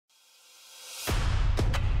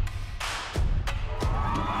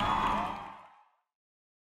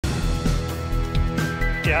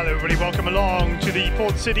Yeah, hello everybody, welcome along to the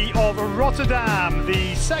port city of Rotterdam,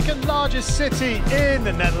 the second largest city in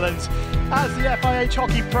the Netherlands, as the FIH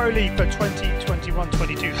Hockey Pro League for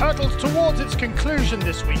 2021-22 hurtles towards its conclusion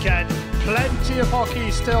this weekend. Plenty of hockey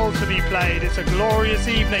still to be played. It's a glorious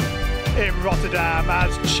evening in Rotterdam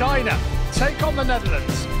as China take on the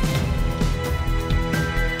Netherlands.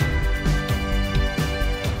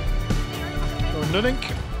 Nunnink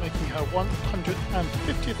making her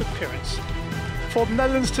 150th appearance for the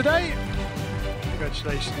Netherlands today.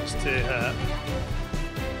 Congratulations to her.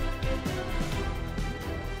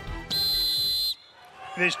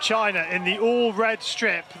 It is China in the all-red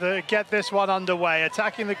strip that get this one underway,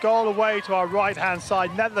 attacking the goal away to our right-hand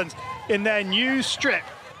side. Netherlands in their new strip.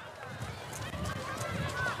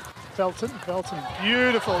 Velten,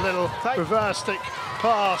 beautiful little reverse stick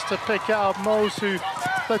pass to pick out Moos, who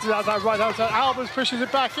lets it out that right-hand side. Albers pushes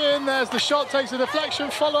it back in. There's the shot, takes a deflection,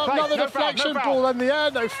 follow-up, another deflection, ball in the air,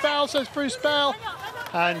 no foul, says Bruce Bell.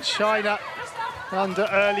 And China under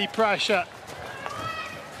early pressure.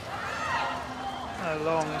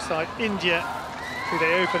 Alongside India, who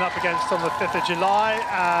they open up against on the 5th of July,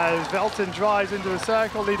 as Velten drives into the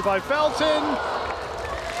circle, leaded by Velten.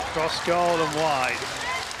 Cross goal and wide.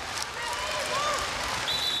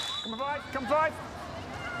 Come five.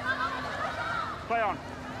 Play on.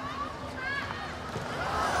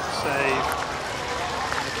 Save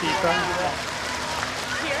the keeper.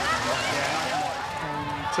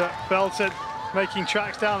 And Velten making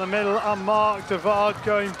tracks down the middle, unmarked. Devard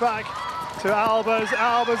going back to Albers.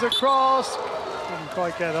 Albers across. Didn't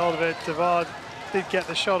quite get hold of it. Devard did get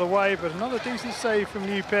the shot away, but another decent save from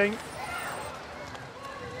Liu Ping.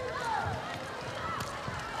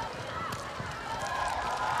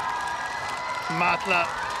 Matla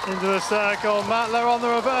into the circle, Matla on the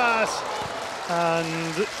reverse,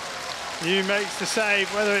 and Liu makes the save,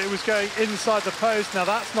 whether it was going inside the post. Now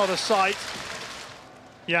that's not a sight.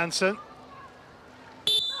 Janssen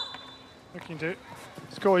looking to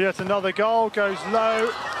score yet another goal, goes low,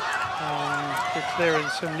 and good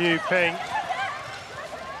clearance from Liu Ping.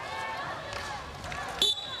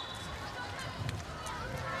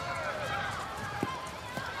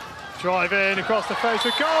 Drive in across the face,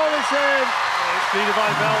 the goal is in! It's leaded by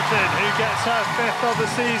Velten, who gets her 5th of the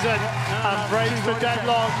season and breaks the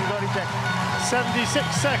deadlock. 76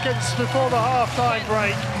 seconds before the half-time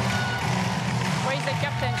break. Where is the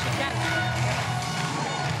captain? She can't.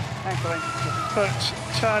 But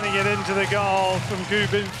turning it into the goal from Gu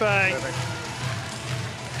Binfei.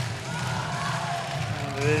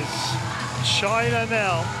 And it is China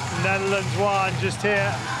 0, Netherlands 1 just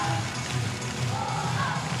here.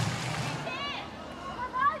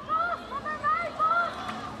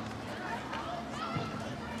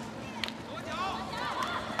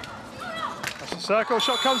 Circle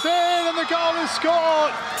shot comes in and the goal is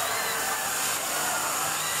scored.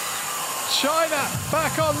 China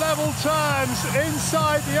back on level terms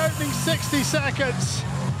inside the opening 60 seconds.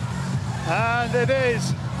 And it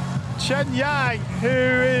is Chen Yang who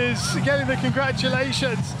is getting the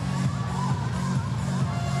congratulations.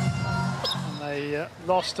 And they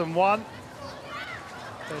lost and won.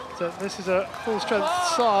 But this is a full strength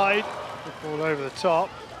side. The ball over the top.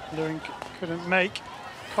 Lewin couldn't make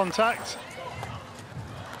contact.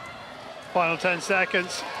 Final 10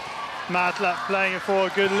 seconds. Matla playing it for a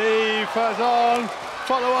good lead. First on,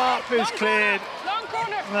 follow up is cleared.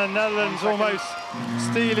 And the Netherlands almost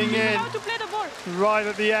stealing in right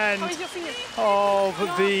at the end of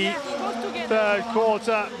the third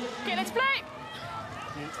quarter. Okay, let's play.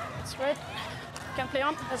 That's right. Can play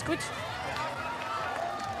on. That's good.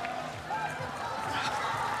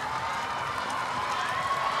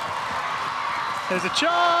 There's a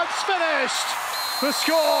chance. Finished. The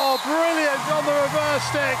score, brilliant on the reverse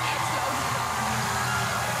stick.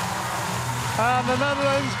 And the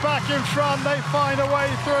Netherlands back in front, they find a way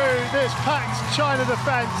through this packed China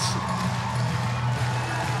defence.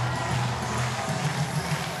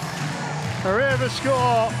 Career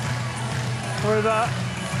score with a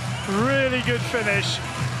really good finish.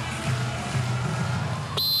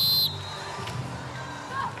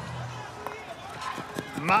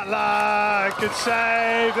 Matla, good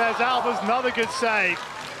save. There's Albers, another good save.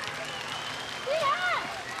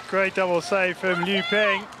 Great double save from Liu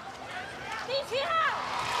Ping.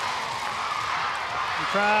 The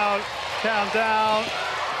crowd count down.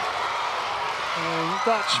 And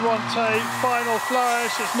Dutch want a final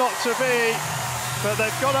flourish. It's not to be, but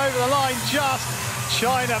they've got over the line just.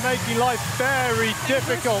 China making life very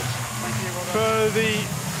difficult for the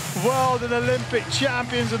world and Olympic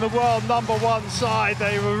champions and the world #1 side.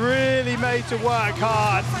 They were really made to work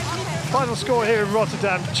hard. Final score here in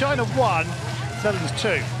Rotterdam, China 1, Netherlands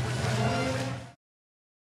 2.